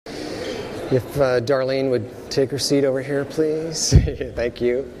If Darlene would take her seat over here, please. Thank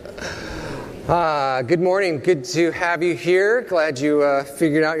you. Good morning. Good to have you here. Glad you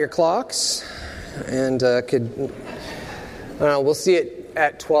figured out your clocks. And we'll see it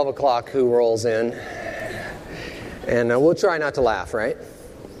at 12 o'clock who rolls in. And we'll try not to laugh, right?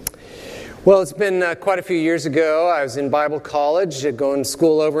 Well, it's been quite a few years ago. I was in Bible college, going to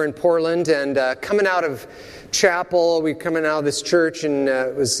school over in Portland, and coming out of chapel, we were coming out of this church, and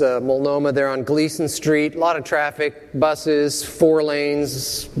it was Multnomah there on Gleason Street. A lot of traffic, buses, 4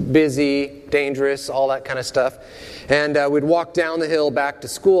 lanes, busy, dangerous, all that kind of stuff. And we'd walk down the hill back to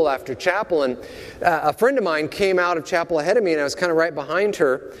school after chapel, and a friend of mine came out of chapel ahead of me, and I was kind of right behind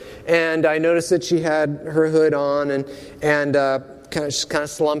her, and I noticed that she had her hood on and kind of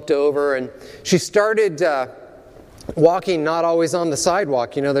slumped over, and she started walking not always on the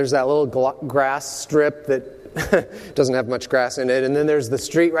sidewalk. You know, there's that little grass strip that doesn't have much grass in it, and then there's the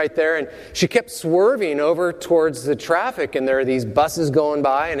street right there, and she kept swerving over towards the traffic, and there are these buses going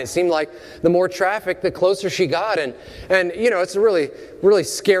by, and it seemed like the more traffic, the closer she got, and you know, it's a really, really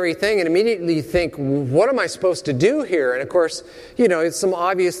scary thing, and immediately you think, what am I supposed to do here? And of course, you know, some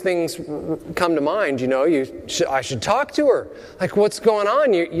obvious things come to mind. You know, I should talk to her. Like, what's going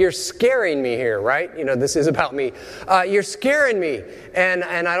on? You're scaring me here, right? You know, this is about me. You're scaring me, and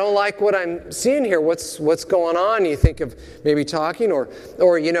I don't like what I'm seeing here. What's going on? You think of maybe talking,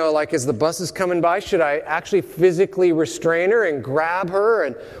 or you know, like as the bus is coming by, should I actually physically restrain her and grab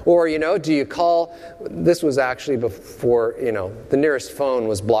her, or you know, do you call? This was actually before, you know, the nearest phone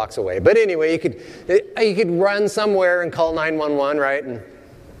was blocks away. But anyway, you could run somewhere and call 911, right?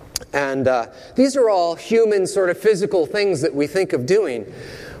 And these are all human sort of physical things that we think of doing,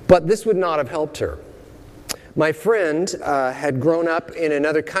 but this would not have helped her. My friend had grown up in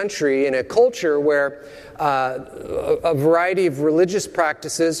another country, in a culture where a variety of religious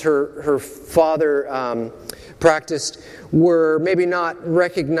practices her father practiced were maybe not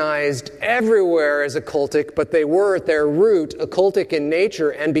recognized everywhere as occultic, but they were at their root occultic in nature.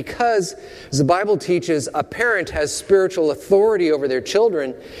 And because, as the Bible teaches, a parent has spiritual authority over their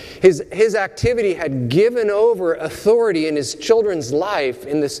children, his activity had given over authority in his children's life,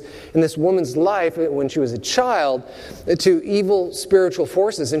 in this woman's life when she was a child, to evil spiritual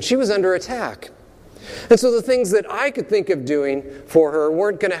forces, and she was under attack. And so the things that I could think of doing for her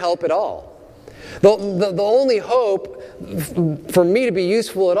weren't going to help at all. The only hope for me to be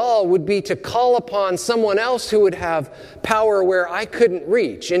useful at all would be to call upon someone else who would have power where I couldn't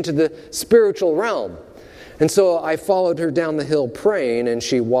reach, into the spiritual realm. And so I followed her down the hill praying, and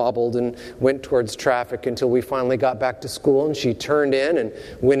she wobbled and went towards traffic until we finally got back to school, and she turned in and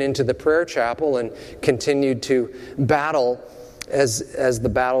went into the prayer chapel and continued to battle as the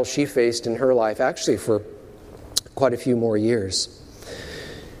battle she faced in her life, actually for quite a few more years.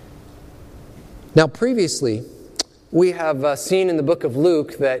 Now, previously, we have seen in the book of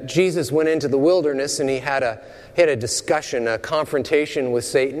Luke that Jesus went into the wilderness and he had a discussion, a confrontation with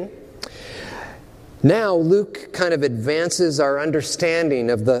Satan. Now, Luke kind of advances our understanding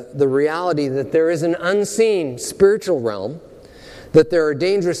of the reality that there is an unseen spiritual realm, that there are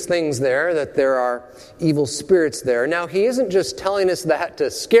dangerous things there, that there are evil spirits there. Now, he isn't just telling us that to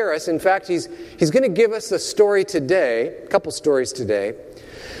scare us. In fact, he's going to give us a story today, a couple stories today,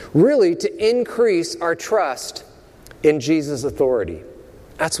 really to increase our trust in Jesus' authority.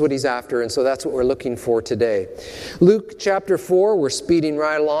 That's what he's after, and so that's what we're looking for today. Luke chapter 4, we're speeding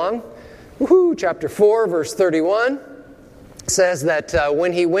right along. Woohoo! Chapter 4, verse 31 says that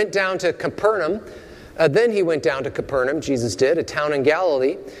when he went down to Capernaum, then he went down to Capernaum, Jesus did, a town in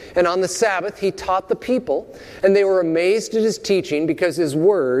Galilee, and on the Sabbath he taught the people, and they were amazed at his teaching because his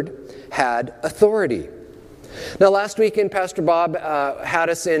word had authority. Now, last weekend, Pastor Bob had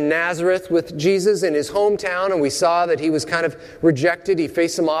us in Nazareth with Jesus in his hometown, and we saw that he was kind of rejected. He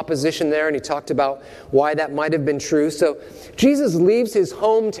faced some opposition there, and he talked about why that might have been true. So Jesus leaves his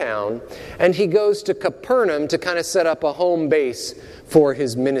hometown, and he goes to Capernaum to kind of set up a home base for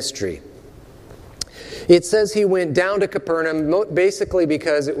his ministry. It says he went down to Capernaum basically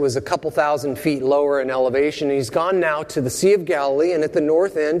because it was a couple thousand feet lower in elevation. He's gone now to the Sea of Galilee, and at the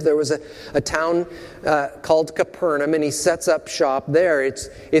north end there was a town called Capernaum, and he sets up shop there.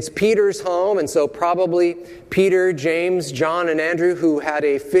 It's Peter's home, and so probably Peter, James, John, and Andrew, who had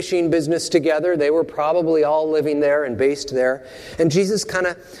a fishing business together, they were probably all living there and based there. And Jesus kind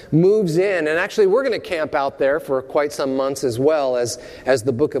of moves in, and actually we're going to camp out there for quite some months as well, as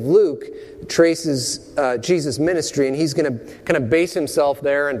the book of Luke traces Jesus' ministry, and he's going to kind of base himself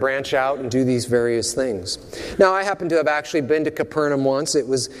there and branch out and do these various things. Now, I happen to have actually been to Capernaum once. It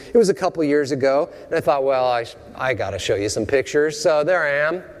was a couple years ago, and I thought, well, I got to show you some pictures. So there I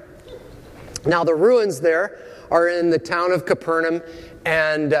am. Now, the ruins there are in the town of Capernaum,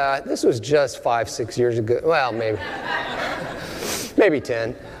 and this was just 5-6 years ago. Well, maybe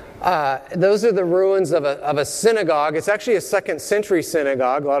 10. Those are the ruins of a synagogue. It's actually a 2nd century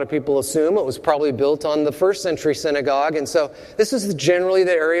synagogue. A lot of people assume it was probably built on the 1st century synagogue. And so this is generally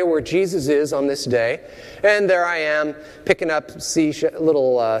the area where Jesus is on this day. And there I am picking up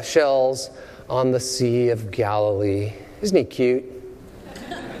little shells on the Sea of Galilee. Isn't he cute?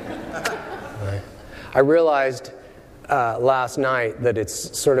 I realized last night that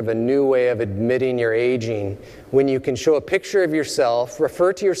it's sort of a new way of admitting your aging when you can show a picture of yourself,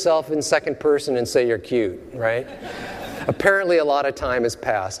 refer to yourself in second person, and say you're cute, right? Apparently a lot of time has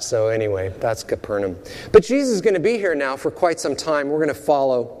passed, so anyway, that's Capernaum. But Jesus is going to be here now for quite some time. We're going to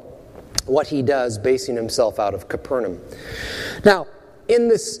follow what he does, basing himself out of Capernaum. Now, in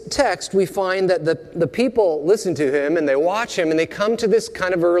this text, we find that the people listen to him, and they watch him, and they come to this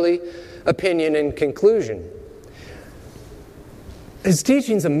kind of early opinion and conclusion. His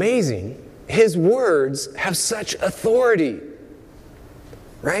teaching's amazing. His words have such authority.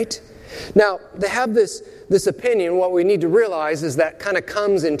 Right? Now, they have this opinion. What we need to realize is that kind of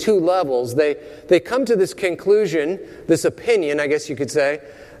comes in two levels. They come to this conclusion, this opinion, I guess you could say,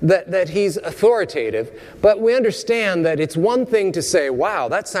 that he's authoritative. But we understand that it's one thing to say, wow,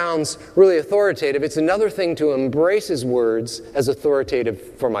 that sounds really authoritative. It's another thing to embrace his words as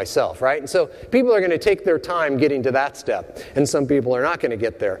authoritative for myself, right? And so people are going to take their time getting to that step, and some people are not going to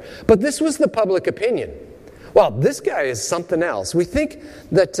get there. But this was the public opinion. Well, this guy is something else. We think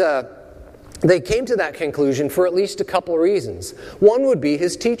that they came to that conclusion for at least a couple of reasons. One would be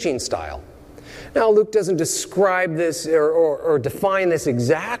his teaching style. Now, Luke doesn't describe this or define this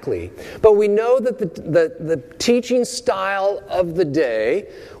exactly, but we know that the teaching style of the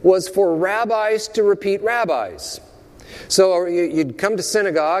day was for rabbis to repeat rabbis. So you'd come to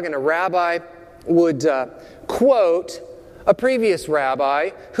synagogue and a rabbi would quote a previous rabbi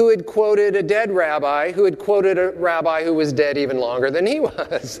who had quoted a dead rabbi who had quoted a rabbi who was dead even longer than he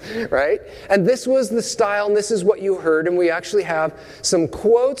was, right? And this was the style, and this is what you heard, and we actually have some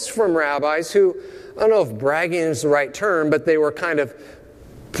quotes from rabbis who, I don't know if bragging is the right term, but they were kind of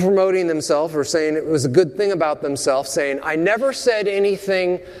promoting themselves or saying it was a good thing about themselves, saying, I never said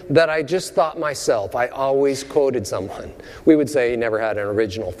anything that I just thought myself. I always quoted someone. We would say he never had an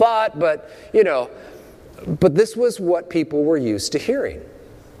original thought, but, but this was what people were used to hearing.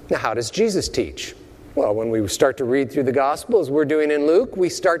 Now, how does Jesus teach? Well, when we start to read through the Gospel, as we're doing in Luke, we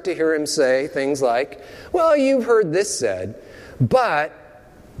start to hear him say things like, well, you've heard this said, but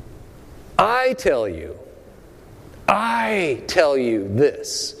I tell you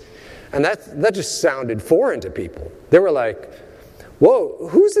this. And that just sounded foreign to people. They were like, whoa,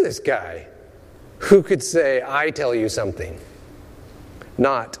 who's this guy who could say, I tell you something?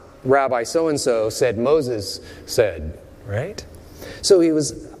 Not Rabbi so-and-so said Moses said, right? So it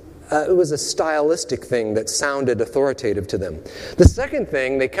was a stylistic thing that sounded authoritative to them. The second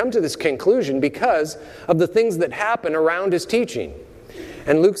thing, they come to this conclusion because of the things that happen around his teaching.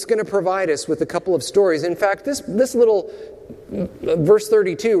 And Luke's going to provide us with a couple of stories. In fact, this little verse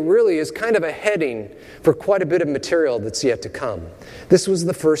 32 really is kind of a heading for quite a bit of material that's yet to come. This was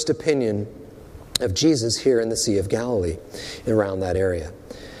the first opinion of Jesus here in the Sea of Galilee, around that area.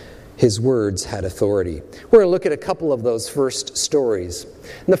 His words had authority. We're going to look at a couple of those first stories.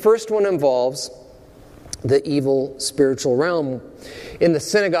 And the first one involves the evil spiritual realm. In the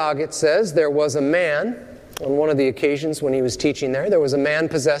synagogue, it says, there was a man, on one of the occasions when he was teaching there was a man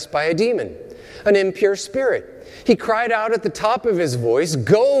possessed by a demon, an impure spirit. He cried out at the top of his voice,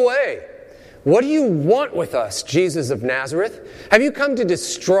 go away! What do you want with us, Jesus of Nazareth? Have you come to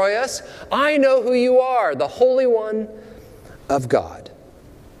destroy us? I know who you are, the Holy One of God.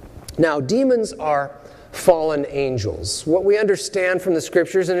 Now, demons are fallen angels. What we understand from the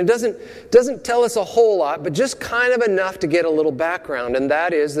Scriptures, and it doesn't tell us a whole lot, but just kind of enough to get a little background, and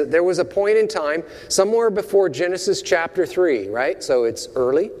that is that there was a point in time, somewhere before Genesis chapter 3, right? So it's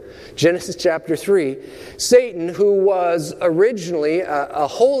early. Genesis chapter 3. Satan, who was originally a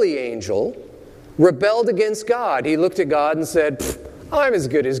holy angel, rebelled against God. He looked at God and said, I'm as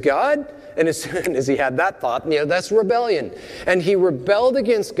good as God. And as soon as he had that thought, that's rebellion. And he rebelled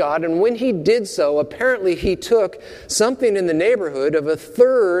against God, and when he did so, apparently he took something in the neighborhood of a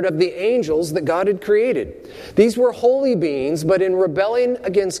third of the angels that God had created. These were holy beings, but in rebelling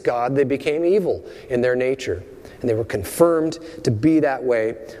against God, they became evil in their nature. And they were confirmed to be that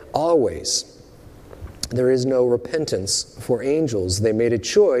way always. There is no repentance for angels. They made a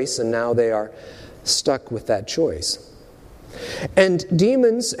choice, and now they are stuck with that choice. And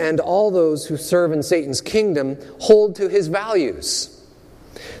demons and all those who serve in Satan's kingdom hold to his values.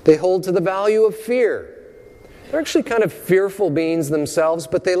 They hold to the value of fear. They're actually kind of fearful beings themselves,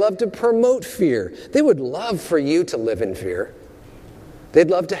 but they love to promote fear. They would love for you to live in fear. They'd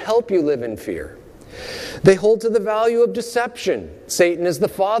love to help you live in fear. They hold to the value of deception. Satan is the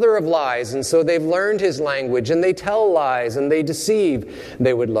father of lies, and so they've learned his language, and they tell lies, and they deceive.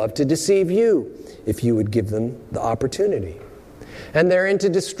 They would love to deceive you if you would give them the opportunity. And they're into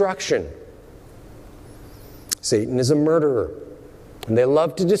destruction. Satan is a murderer. And they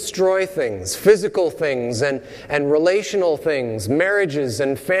love to destroy things, physical things and relational things, marriages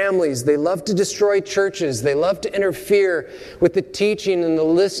and families. They love to destroy churches. They love to interfere with the teaching and the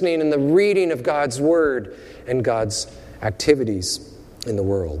listening and the reading of God's Word and God's activities in the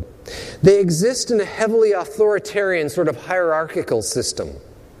world. They exist in a heavily authoritarian sort of hierarchical system.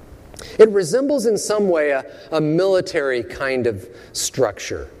 It resembles in some way a military kind of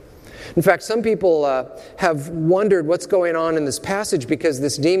structure. In fact, some people have wondered what's going on in this passage because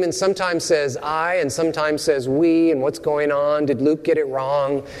this demon sometimes says I and sometimes says we, and what's going on? Did Luke get it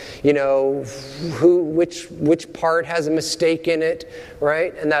wrong? You know, which part has a mistake in it,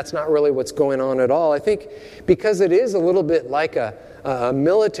 right? And that's not really what's going on at all. I think because it is a little bit like a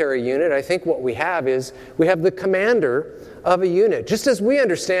military unit, I think what we have is we have the commander of a unit. Just as we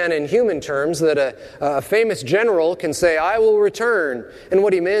understand in human terms that a famous general can say, I will return. And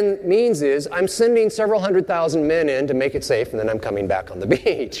what he means is, I'm sending several 100,000 men in to make it safe, and then I'm coming back on the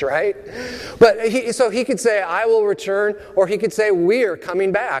beach, right? But so he could say, I will return, or he could say, we're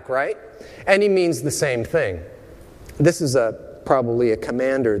coming back, right? And he means the same thing. This is probably a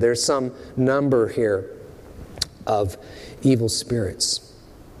commander. There's some number here of evil spirits.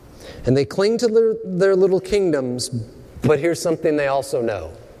 And they cling to their little kingdoms. But here's something they also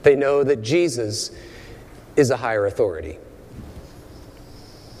know. They know that Jesus is a higher authority.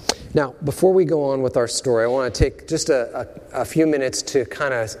 Now, before we go on with our story, I want to take just a few minutes to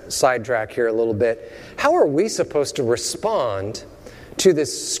kind of sidetrack here a little bit. How are we supposed to respond to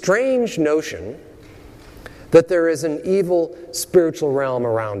this strange notion that there is an evil spiritual realm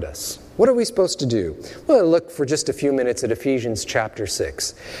around us? What are we supposed to do? Well, look for just a few minutes at Ephesians chapter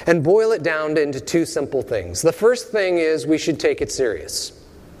 6 and boil it down into two simple things. The first thing is we should take it serious,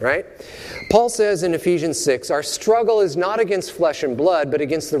 right? Paul says in Ephesians 6, our struggle is not against flesh and blood, but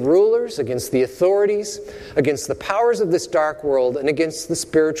against the rulers, against the authorities, against the powers of this dark world, and against the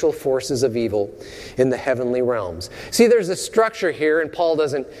spiritual forces of evil in the heavenly realms. See, there's a structure here, and Paul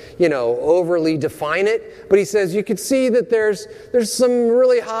doesn't, overly define it, but he says you can see that there's some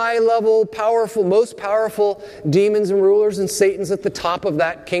really high-level, most powerful demons and rulers, and Satan's at the top of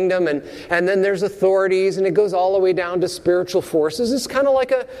that kingdom, and then there's authorities, and it goes all the way down to spiritual forces. It's kind of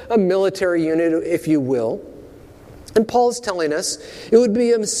like a military unit, if you will. And Paul is telling us it would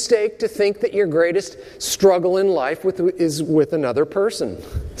be a mistake to think that your greatest struggle in life is with another person.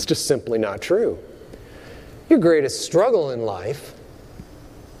 It's just simply not true. Your greatest struggle in life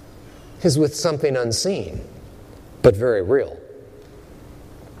is with something unseen, but very real.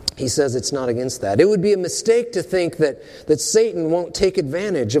 He says it's not against that. It would be a mistake to think that Satan won't take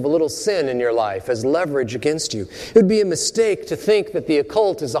advantage of a little sin in your life as leverage against you. It would be a mistake to think that the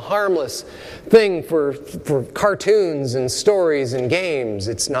occult is a harmless thing for cartoons and stories and games.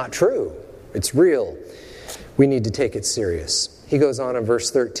 It's not true. It's real. We need to take it serious. He goes on in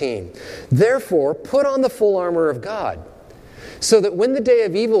verse 13. Therefore, put on the full armor of God, so that when the day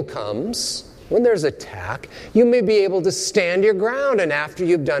of evil comes, when there's attack, you may be able to stand your ground, and after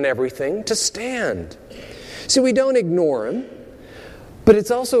you've done everything, to stand. See, we don't ignore him, but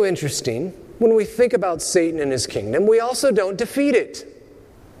it's also interesting, when we think about Satan and his kingdom, we also don't defeat it.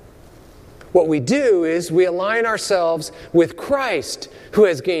 What we do is we align ourselves with Christ, who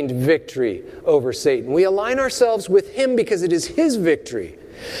has gained victory over Satan. We align ourselves with him because it is his victory.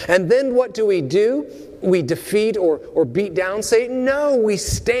 And then what do? We defeat or beat down Satan? No, we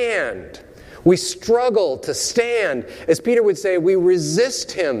stand. We struggle to stand. As Peter would say, we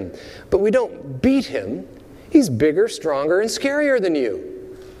resist him, but we don't beat him. He's bigger, stronger, and scarier than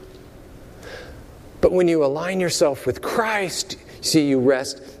you. But when you align yourself with Christ, see, you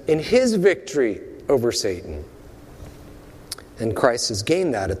rest in his victory over Satan. And Christ has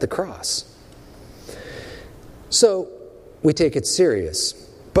gained that at the cross. So we take it serious,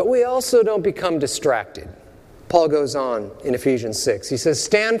 but we also don't become distracted. Paul goes on in Ephesians 6. He says,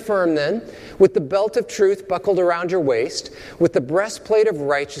 stand firm then, with the belt of truth buckled around your waist, with the breastplate of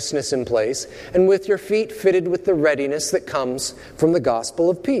righteousness in place, and with your feet fitted with the readiness that comes from the gospel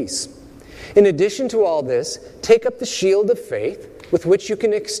of peace. In addition to all this, take up the shield of faith, with which you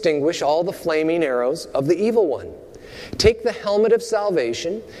can extinguish all the flaming arrows of the evil one. Take the helmet of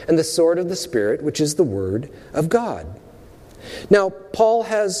salvation and the sword of the Spirit, which is the word of God. Now, Paul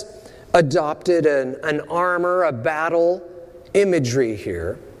has adopted an armor, a battle imagery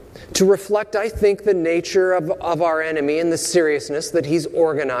here to reflect, I think, the nature of our enemy and the seriousness that he's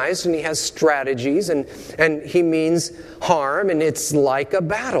organized, and he has strategies, and he means harm, and it's like a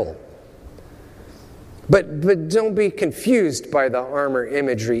battle. But don't be confused by the armor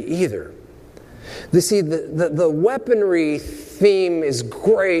imagery either. You see, the weaponry theme is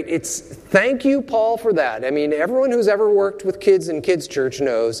great. Thank you, Paul, for that. I mean, everyone who's ever worked with kids in kids' church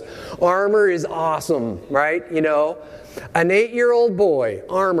knows armor is awesome, right? You know, an 8-year-old boy,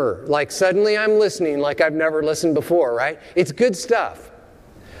 armor, like suddenly I'm listening like I've never listened before, right? It's good stuff.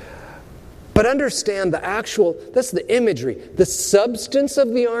 But understand that's the imagery. The substance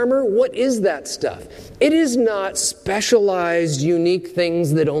of the armor, what is that stuff? It is not specialized, unique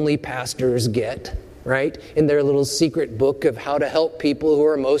things that only pastors get, right? In their little secret book of how to help people who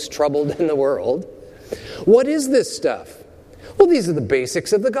are most troubled in the world. What is this stuff? Well, these are the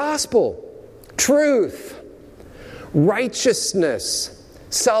basics of the gospel. Truth, righteousness,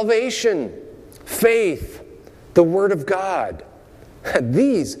 salvation, faith, the Word of God.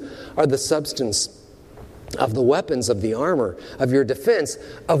 These are the substance of the weapons of the armor, of your defense,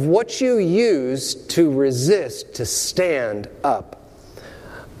 of what you use to resist, to stand up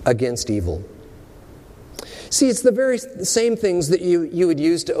against evil. See, it's the very same things that you would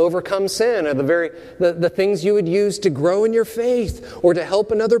use to overcome sin, or the things you would use to grow in your faith, or to help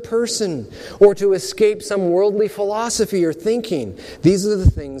another person, or to escape some worldly philosophy or thinking. These are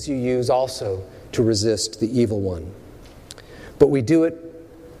the things you use also to resist the evil one. But we do it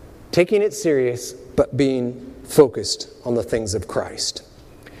taking it serious, but being focused on the things of Christ.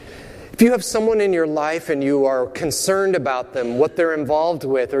 If you have someone in your life and you are concerned about them, what they're involved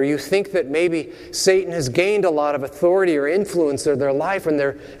with, or you think that maybe Satan has gained a lot of authority or influence in their life and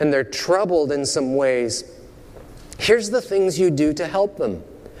they're troubled in some ways, here's the things you do to help them.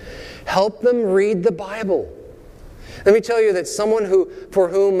 Help them read the Bible. Let me tell you that someone for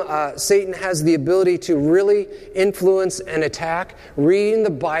whom Satan has the ability to really influence and attack, reading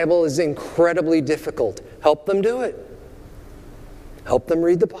the Bible is incredibly difficult. Help them do it. Help them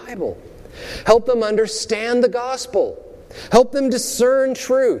read the Bible. Help them understand the gospel. Help them discern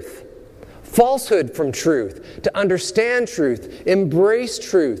truth, falsehood from truth, to understand truth, embrace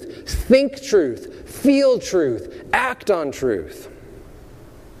truth, think truth, feel truth, act on truth.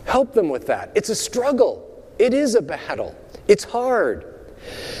 Help them with that. It's a struggle. It is a battle. It's hard.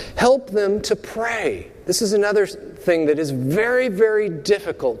 Help them to pray. This is another thing that is very, very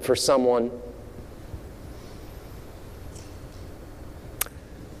difficult for someone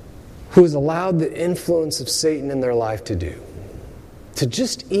who has allowed the influence of Satan in their life to do. To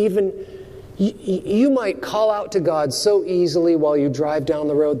just even, you might call out to God so easily while you drive down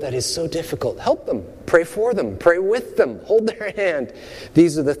the road. That is so difficult. Help them. Pray for them. Pray with them. Hold their hand.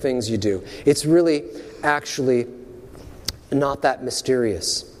 These are the things you do. It's really actually not that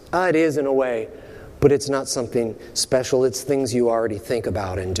mysterious. It is in a way, but it's not something special. It's things you already think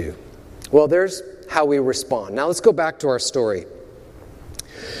about and do. Well, there's how we respond. Now let's go back to our story.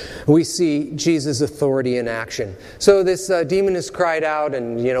 We see Jesus' authority in action. So this demon has cried out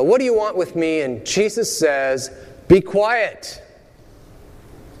and, what do you want with me? And Jesus says, be quiet.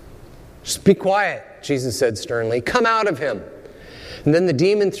 Just be quiet, Jesus said sternly. Come out of him. And then the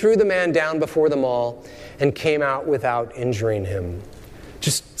demon threw the man down before them all and came out without injuring him.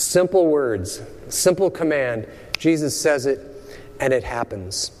 Just simple words, simple command. Jesus says it, and it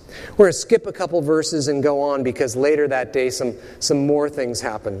happens. We're going to skip a couple verses and go on because later that day some more things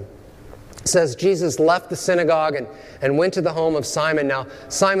happen. It says Jesus left the synagogue and went to the home of Simon. Now,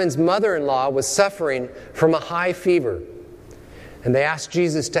 Simon's mother-in-law was suffering from a high fever. And they asked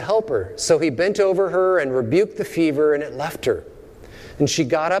Jesus to help her. So he bent over her and rebuked the fever, and it left her. And she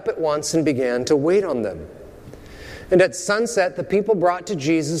got up at once and began to wait on them. And at sunset, the people brought to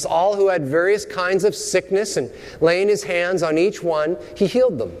Jesus all who had various kinds of sickness, and laying his hands on each one, he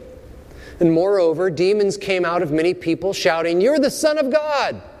healed them. And moreover, demons came out of many people, shouting, "You're the Son of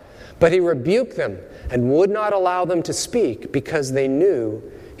God!" But he rebuked them and would not allow them to speak because they knew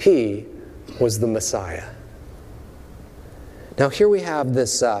he was the Messiah. Now here we have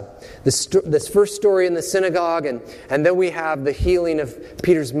this first story in the synagogue, and then we have the healing of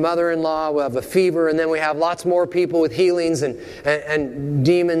Peter's mother-in-law. We have a fever, and then we have lots more people with healings and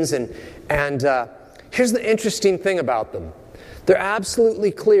demons. And here's the interesting thing about them. They're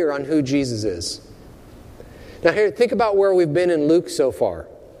absolutely clear on who Jesus is. Now here, think about where we've been in Luke so far.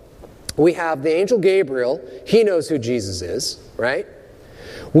 We have the angel Gabriel. He knows who Jesus is, right?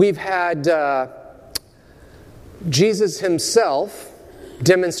 We've had Jesus himself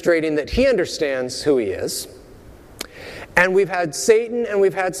demonstrating that he understands who he is. And we've had Satan and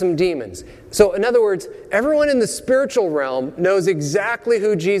we've had some demons. So in other words, everyone in the spiritual realm knows exactly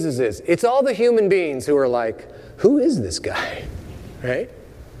who Jesus is. It's all the human beings who are like, who is this guy? Right?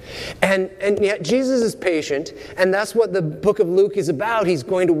 And yet Jesus is patient, and that's what the book of Luke is about. He's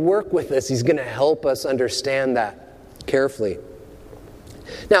going to work with us. He's going to help us understand that carefully.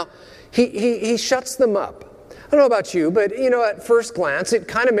 Now, he shuts them up. I don't know about you, but at first glance, it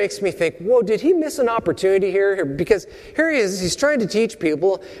kind of makes me think, whoa, did he miss an opportunity here? Because here he is, he's trying to teach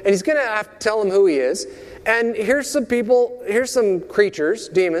people, and he's going to have to tell them who he is. And here's some creatures,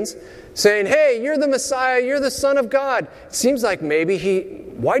 demons, saying, hey, you're the Messiah, you're the Son of God. It seems like maybe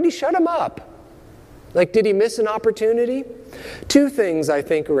why'd he shut him up? Like, did he miss an opportunity? Two things I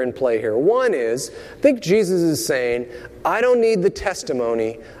think are in play here. One is, I think Jesus is saying, I don't need the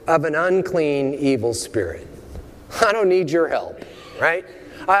testimony of an unclean, evil spirit. I don't need your help, right?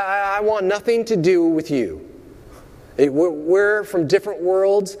 I want nothing to do with you. We're from different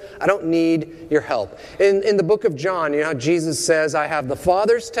worlds. I don't need your help. In the book of John, how Jesus says, I have the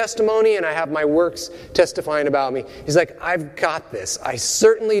Father's testimony and I have my works testifying about me. He's like, I've got this. I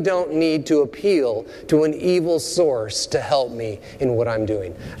certainly don't need to appeal to an evil source to help me in what I'm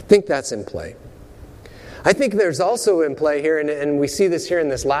doing. I think that's in play. I think there's also in play here, and we see this here in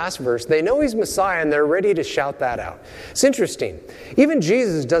this last verse, they know he's Messiah and they're ready to shout that out. It's interesting. Even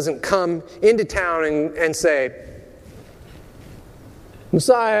Jesus doesn't come into town and say,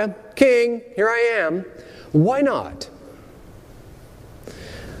 Messiah, King, here I am. Why not?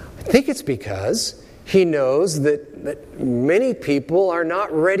 I think it's because he knows that many people are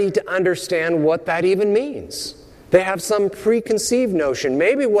not ready to understand what that even means. They have some preconceived notion.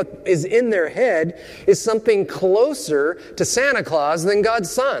 Maybe what is in their head is something closer to Santa Claus than God's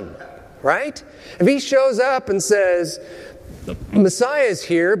Son, right? If he shows up and says, Messiah is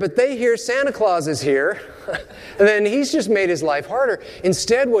here, but they hear Santa Claus is here, and then he's just made his life harder.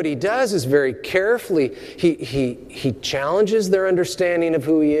 Instead, what he does is very carefully, he challenges their understanding of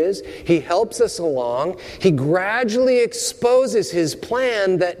who he is. He helps us along. He gradually exposes his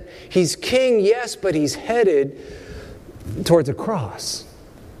plan that he's king, yes, but he's headed towards a cross,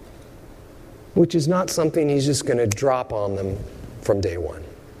 which is not something he's just going to drop on them from day one.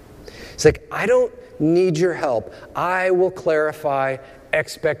 It's like, I don't need your help. I will clarify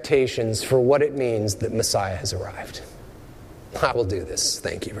expectations for what it means that Messiah has arrived. I will do this.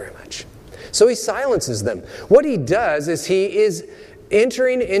 Thank you very much. So he silences them. What he does is he is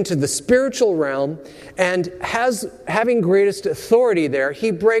entering into the spiritual realm, and having greatest authority there,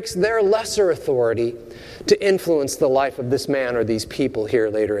 he breaks their lesser authority to influence the life of this man or these people here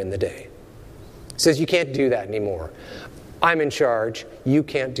later in the day. He says, you can't do that anymore. I'm in charge. You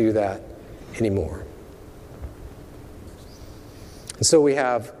can't do that anymore. And so we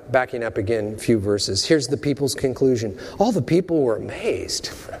have, backing up again a few verses, here's the people's conclusion. All the people were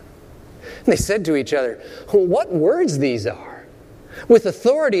amazed. And they said to each other, what words these are? With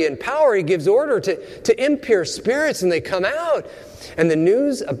authority and power, he gives order to impure spirits, and they come out. And the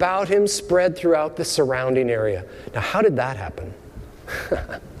news about him spread throughout the surrounding area. Now, how did that happen?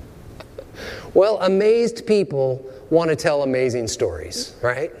 Well, amazed people want to tell amazing stories,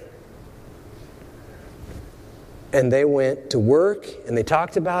 right? And they went to work, and they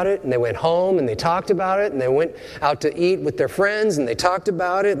talked about it, and they went home, and they talked about it, and they went out to eat with their friends, and they talked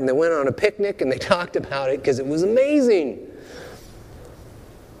about it, and they went on a picnic, and they talked about it because it was amazing.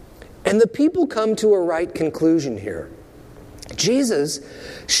 And the people come to a right conclusion here. Jesus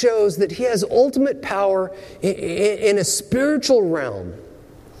shows that he has ultimate power in a spiritual realm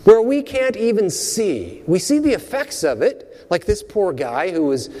where we can't even see. We see the effects of it, like this poor guy who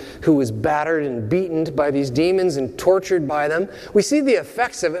was battered and beaten by these demons and tortured by them. We see the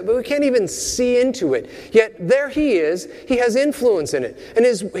effects of it, but we can't even see into it. Yet there he is. He has influence in it. And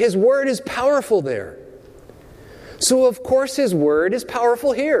his word is powerful there. So of course his word is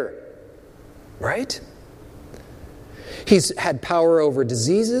powerful here. Right? He's had power over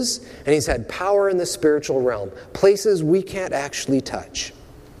diseases, and he's had power in the spiritual realm, places we can't actually touch.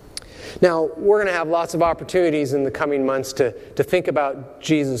 Now, we're going to have lots of opportunities in the coming months to think about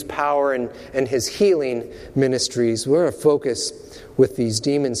Jesus' power and his healing ministries. We're going to focus with these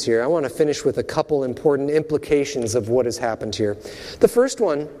demons here. I want to finish with a couple important implications of what has happened here. The first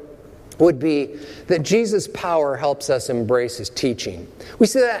one would be that Jesus' power helps us embrace his teaching. We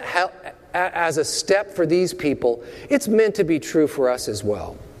see that as a step for these people. It's meant to be true for us as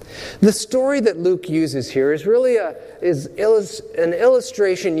well. The story that Luke uses here is really an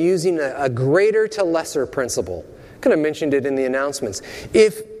illustration using a greater to lesser principle. I kind of mentioned it in the announcements.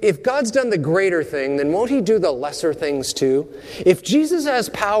 If God's done the greater thing, then won't he do the lesser things too? If Jesus has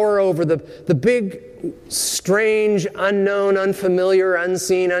power over the big strange, unknown, unfamiliar,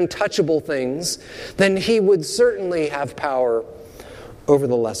 unseen, untouchable things, then he would certainly have power over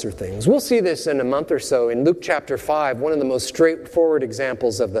the lesser things. We'll see this in a month or so in Luke chapter 5, one of the most straightforward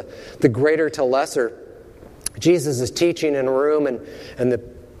examples of the greater to lesser. Jesus is teaching in a room, and the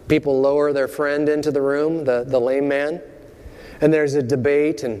people lower their friend into the room, the lame man. And there's a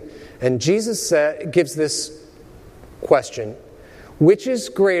debate, and Jesus gives this question: which is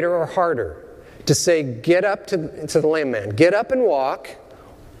greater or harder? To say, get up to the lame man, get up and walk,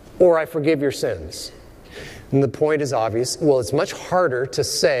 or I forgive your sins. And the point is obvious. Well, it's much harder to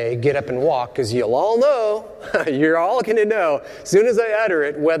say, get up and walk, because you'll all know, you're all going to know, as soon as I utter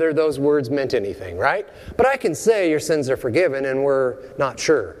it, whether those words meant anything, right? But I can say your sins are forgiven, and we're not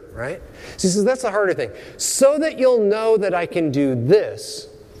sure, right? So he says, that's the harder thing. So that you'll know that I can do this,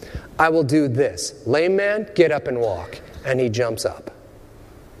 I will do this. Lame man, get up and walk. And he jumps up.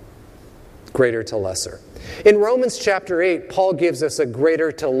 Greater to lesser. In Romans chapter 8, Paul gives us a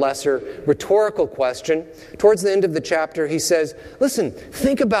greater to lesser rhetorical question. Towards the end of the chapter, he says, listen,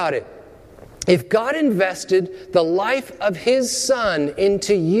 think about it. If God invested the life of His Son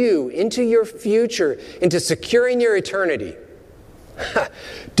into you, into your future, into securing your eternity,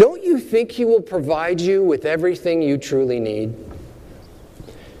 don't you think He will provide you with everything you truly need?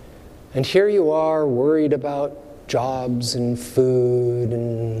 And here you are, worried about jobs and food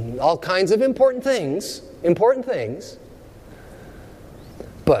and all kinds of important things,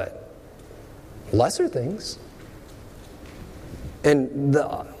 but lesser things. And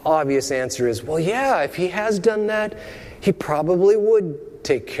the obvious answer is, well, yeah, if He has done that, He probably would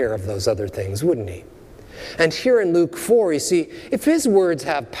take care of those other things, wouldn't He? And here in Luke 4, you see, if His words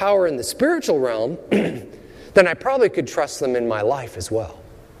have power in the spiritual realm, then I probably could trust them in my life as well.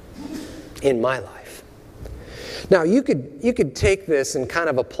 In my life. Now, you could take this and kind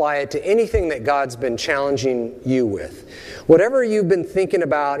of apply it to anything that God's been challenging you with. Whatever you've been thinking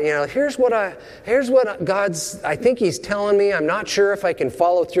about, here's what I think He's telling me. I'm not sure if I can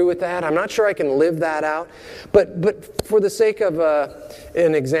follow through with that. I'm not sure I can live that out. But for the sake of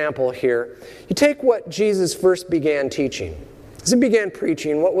an example here, you take what Jesus first began teaching. As He began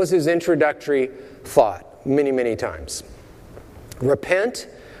preaching, what was His introductory thought many, many times? Repent,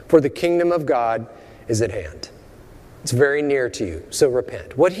 for the kingdom of God is at hand. It's very near to you, so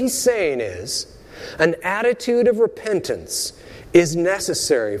repent. What He's saying is, an attitude of repentance is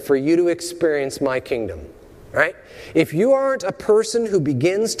necessary for you to experience my kingdom. Right? If you aren't a person who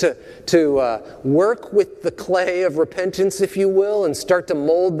begins to work with the clay of repentance, if you will, and start to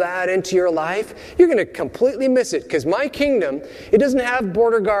mold that into your life, you're going to completely miss it. Because my kingdom, it doesn't have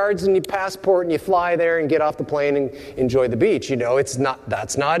border guards and you passport and you fly there and get off the plane and enjoy the beach. That's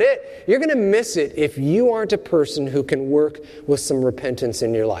not it. You're going to miss it if you aren't a person who can work with some repentance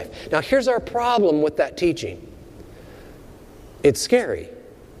in your life. Now, here's our problem with that teaching. It's scary,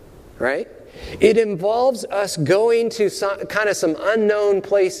 right? It involves us going to some unknown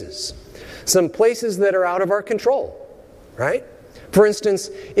places, some places that are out of our control, right? For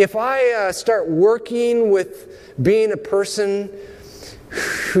instance, if I start working with being a person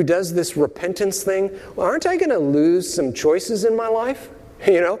who does this repentance thing, well, aren't I going to lose some choices in my life?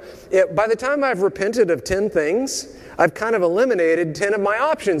 By the time I've repented of 10 things, I've kind of eliminated 10 of my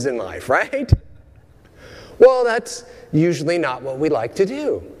options in life, right? Well, that's usually not what we like to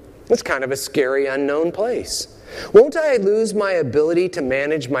do. It's kind of a scary, unknown place. Won't I lose my ability to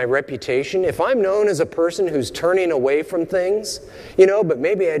manage my reputation if I'm known as a person who's turning away from things, but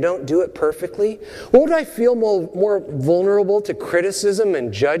maybe I don't do it perfectly? Won't I feel more vulnerable to criticism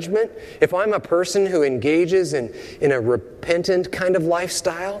and judgment if I'm a person who engages in a repentant kind of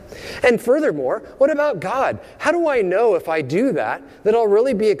lifestyle? And furthermore, what about God? How do I know if I do that I'll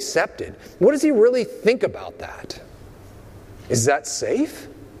really be accepted? What does He really think about that? Is that safe?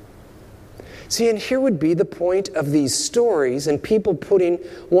 See, and here would be the point of these stories and people putting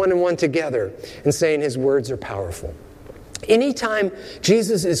one and one together and saying His words are powerful. Anytime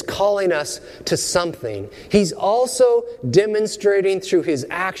Jesus is calling us to something, He's also demonstrating through His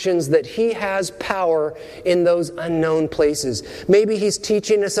actions that He has power in those unknown places. Maybe He's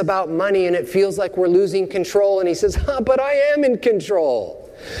teaching us about money and it feels like we're losing control, and He says, but I am in control.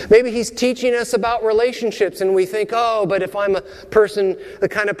 Maybe He's teaching us about relationships and we think, but if I'm the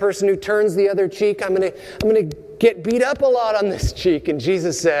kind of person who turns the other cheek, I'm going to get beat up a lot on this cheek. And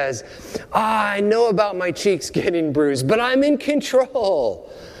Jesus says, I know about my cheeks getting bruised, but I'm in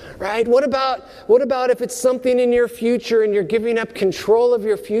control. Right? What about if it's something in your future and you're giving up control of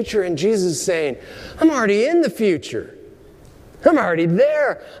your future, and Jesus is saying, I'm already in the future. I'm already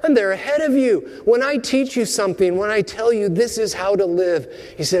there. I'm there ahead of you. When I teach you something, when I tell you this is how to live,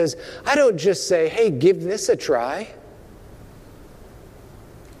 he says, I don't just say, hey, give this a try.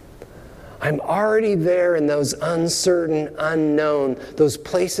 I'm already there in those uncertain, unknown, those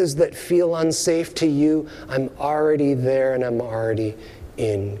places that feel unsafe to you. I'm already there and I'm already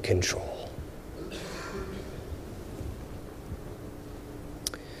in control.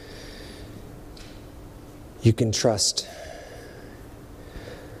 You can trust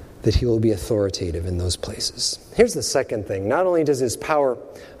that he will be authoritative in those places. Here's the second thing. Not only does his power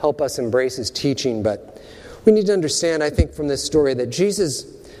help us embrace his teaching, but we need to understand, I think, from this story that Jesus'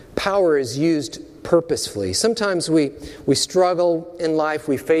 power is used purposefully. Sometimes we struggle in life,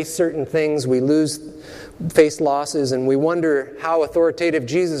 we face certain things, we face losses, and we wonder how authoritative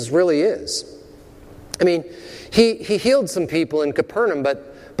Jesus really is. I mean, he healed some people in Capernaum,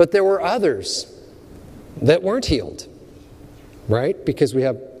 but there were others that weren't healed, right? Because we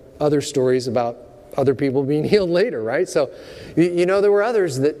have other stories about other people being healed later, right? So, there were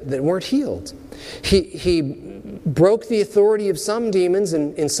others that weren't healed. He broke the authority of some demons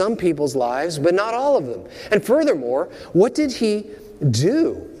in some people's lives, but not all of them. And furthermore, what did he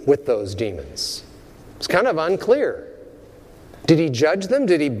do with those demons? It's kind of unclear. Did he judge them?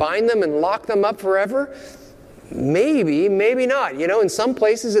 Did he bind them and lock them up forever? Maybe, maybe not. In some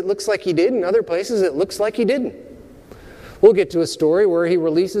places it looks like he did, in other places it looks like he didn't. We'll get to a story where he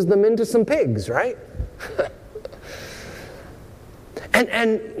releases them into some pigs, right?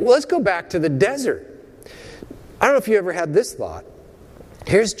 and let's go back to the desert. I don't know if you ever had this thought.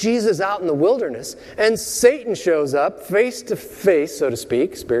 Here's Jesus out in the wilderness, and Satan shows up face to face, so to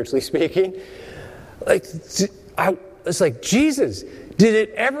speak, spiritually speaking. It's like, Jesus, did it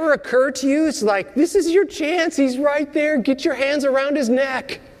ever occur to you? It's like, this is your chance. He's right there. Get your hands around his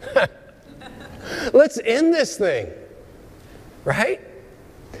neck. Let's end this thing. Right?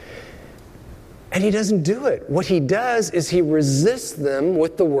 And he doesn't do it. What he does is he resists them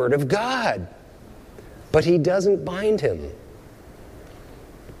with the word of God. But he doesn't bind him.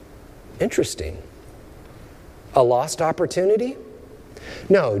 Interesting. A lost opportunity?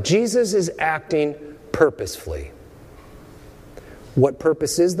 No, Jesus is acting purposefully. What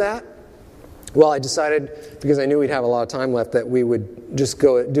purpose is that? Well, I decided, because I knew we'd have a lot of time left, that we would just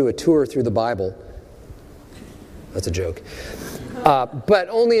go do a tour through the Bible. That's a joke. But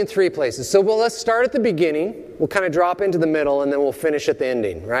only in 3 places. So let's start at the beginning. We'll kind of drop into the middle, and then we'll finish at the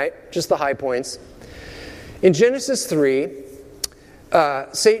ending, right? Just the high points. In Genesis 3,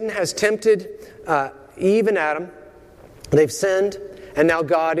 Satan has tempted Eve and Adam. They've sinned, and now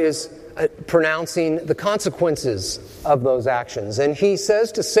God is pronouncing the consequences of those actions. And he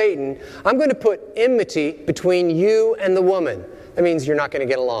says to Satan, I'm going to put enmity between you and the woman. That means you're not going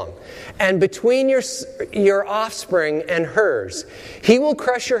to get along. And between your offspring and hers, he will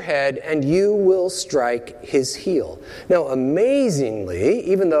crush your head and you will strike his heel. Now, amazingly,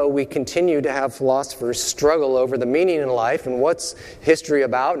 even though we continue to have philosophers struggle over the meaning in life and what's history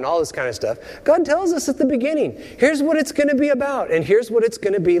about and all this kind of stuff, God tells us at the beginning, here's what it's going to be about and here's what it's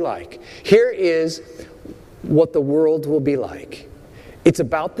going to be like. Here is what the world will be like. It's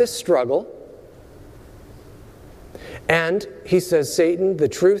about this struggle. And he says, Satan, the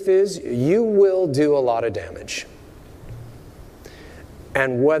truth is you will do a lot of damage.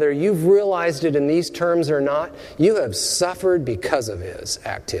 And whether you've realized it in these terms or not, you have suffered because of his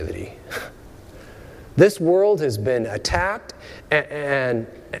activity. This world has been attacked and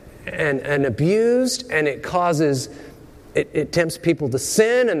abused, and it causes... It tempts people to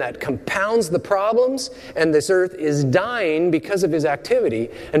sin, and that compounds the problems. And this earth is dying because of his activity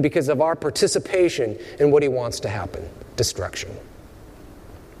and because of our participation in what he wants to happen. Destruction.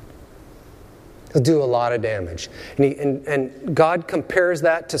 He'll do a lot of damage. And God compares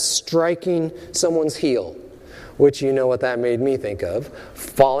that to striking someone's heel, which you know what that made me think of.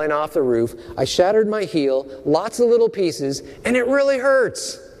 Falling off the roof. I shattered my heel, lots of little pieces, and it really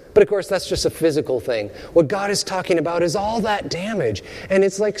hurts. But of course, that's just a physical thing. What God is talking about is all that damage. And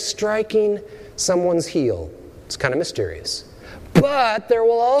it's like striking someone's heel. It's kind of mysterious. But there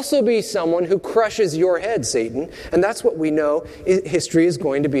will also be someone who crushes your head, Satan. And that's what we know history is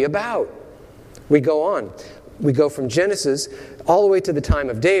going to be about. We go on. We go from Genesis all the way to the time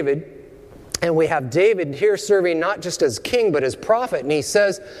of David. And we have David here serving not just as king, but as prophet. And he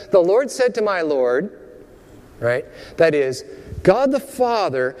says, the Lord said to my Lord, right? That is, God the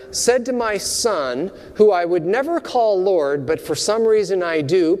Father said to my Son, who I would never call Lord, but for some reason I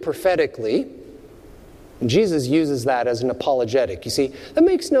do prophetically. And Jesus uses that as an apologetic. You see, that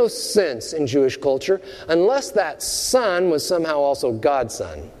makes no sense in Jewish culture unless that Son was somehow also God's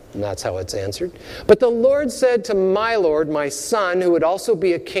Son. And that's how it's answered. But the Lord said to my Lord, my son, who would also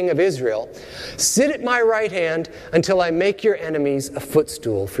be a king of Israel, sit at my right hand until I make your enemies a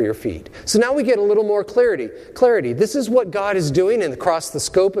footstool for your feet. So now we get a little more clarity. This is what God is doing across the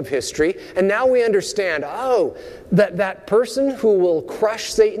scope of history. And now we understand, that person who will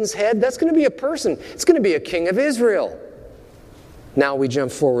crush Satan's head, that's going to be a person. It's going to be a king of Israel. Now we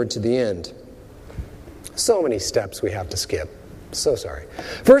jump forward to the end. So many steps we have to skip. So sorry.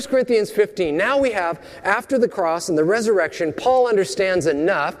 1 Corinthians 15. Now we have, after the cross and the resurrection, Paul understands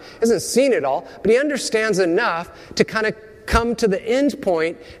enough, hasn't seen it all, but he understands enough to kind of come to the end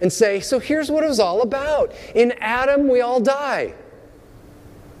point and say, so here's what it was all about. In Adam, we all die.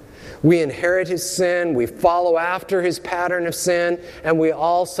 We inherit his sin, we follow after his pattern of sin, and we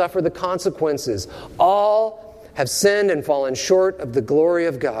all suffer the consequences. All have sinned and fallen short of the glory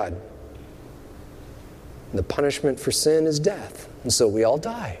of God. The punishment for sin is death, and so we all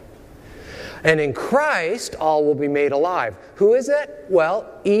die. And in Christ, all will be made alive. Who is it? Well,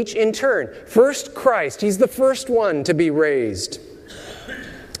 each in turn. First, Christ. He's the first one to be raised,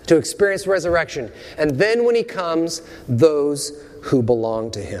 to experience resurrection. And then when he comes, those who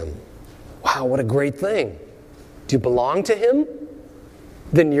belong to him. Wow, what a great thing. Do you belong to him?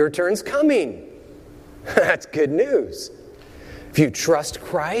 Then your turn's coming. That's good news. If you trust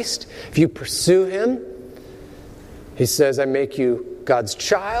Christ, if you pursue him, he says, I make you God's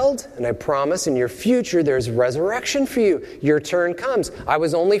child, and I promise in your future there's resurrection for you. Your turn comes. I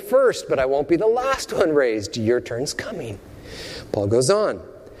was only first, but I won't be the last one raised. Your turn's coming. Paul goes on.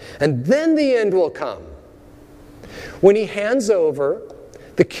 And then the end will come. When he hands over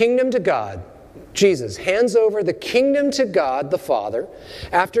the kingdom to God, Jesus hands over the kingdom to God the Father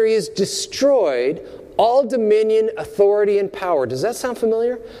after he has destroyed all dominion, authority, and power. Does that sound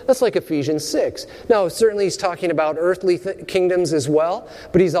familiar? That's like Ephesians 6. Now, certainly he's talking about earthly kingdoms as well,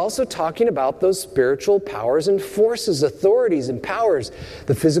 but he's also talking about those spiritual powers and forces, authorities and powers,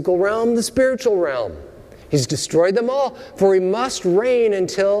 the physical realm, the spiritual realm. He's destroyed them all, for he must reign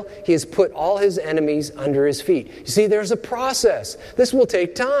until he has put all his enemies under his feet. You see, there's a process. This will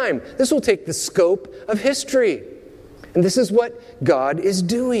take time. This will take the scope of history. And this is what God is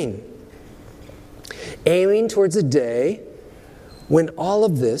doing. Aiming towards a day when all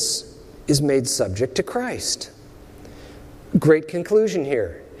of this is made subject to Christ. Great conclusion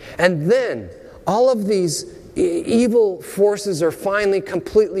here. And then all of these evil forces are finally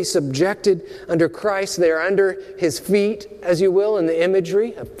completely subjected under Christ. They are under his feet, as you will, in the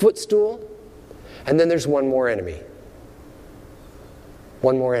imagery, a footstool. And then there's one more enemy.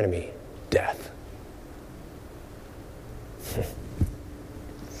 One more enemy, death.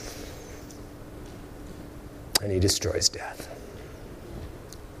 And he destroys death.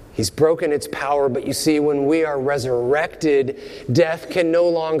 He's broken its power, but you see, when we are resurrected, death can no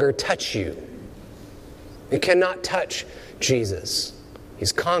longer touch you. It cannot touch Jesus.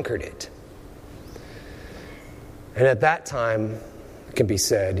 He's conquered it. And at that time, it can be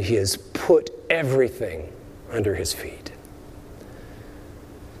said, he has put everything under his feet.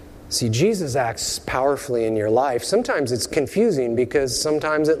 See, Jesus acts powerfully in your life. Sometimes it's confusing because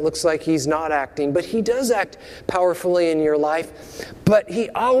sometimes it looks like he's not acting, but he does act powerfully in your life, but he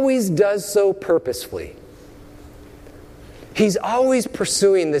always does so purposefully. He's always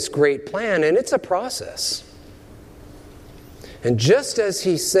pursuing this great plan, and it's a process. And just as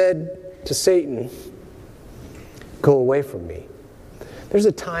he said to Satan, go away from me, there's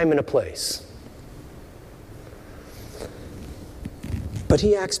a time and a place. But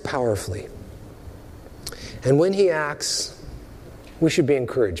he acts powerfully. And when he acts, we should be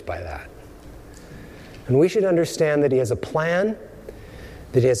encouraged by that. And we should understand that he has a plan,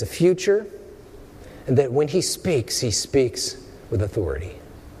 that he has a future, and that when he speaks with authority.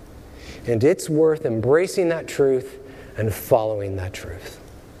 And it's worth embracing that truth and following that truth.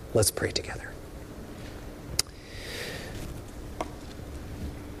 Let's pray together.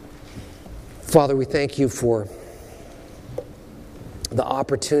 Father, we thank you for the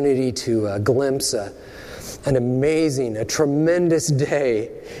opportunity to glimpse an amazing, a tremendous day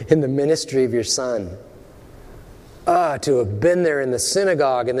in the ministry of your Son. To have been there in the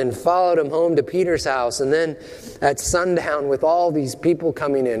synagogue and then followed him home to Peter's house and then at sundown with all these people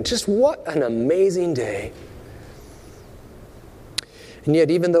coming in. Just what an amazing day. And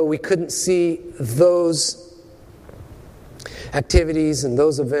yet, even though we couldn't see those activities and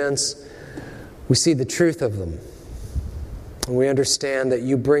those events, we see the truth of them. And we understand that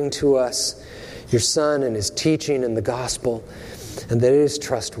you bring to us your Son and his teaching and the gospel, and that it is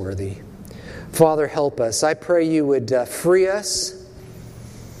trustworthy. Father, help us. I pray you would free us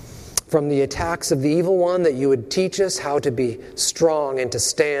from the attacks of the evil one, that you would teach us how to be strong and to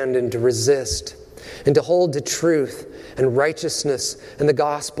stand and to resist and to hold to truth and righteousness and the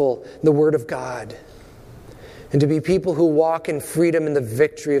gospel, the word of God, and to be people who walk in freedom in the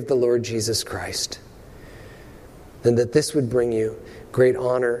victory of the Lord Jesus Christ. And that this would bring you great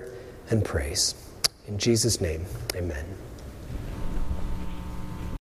honor and praise. In Jesus' name, amen.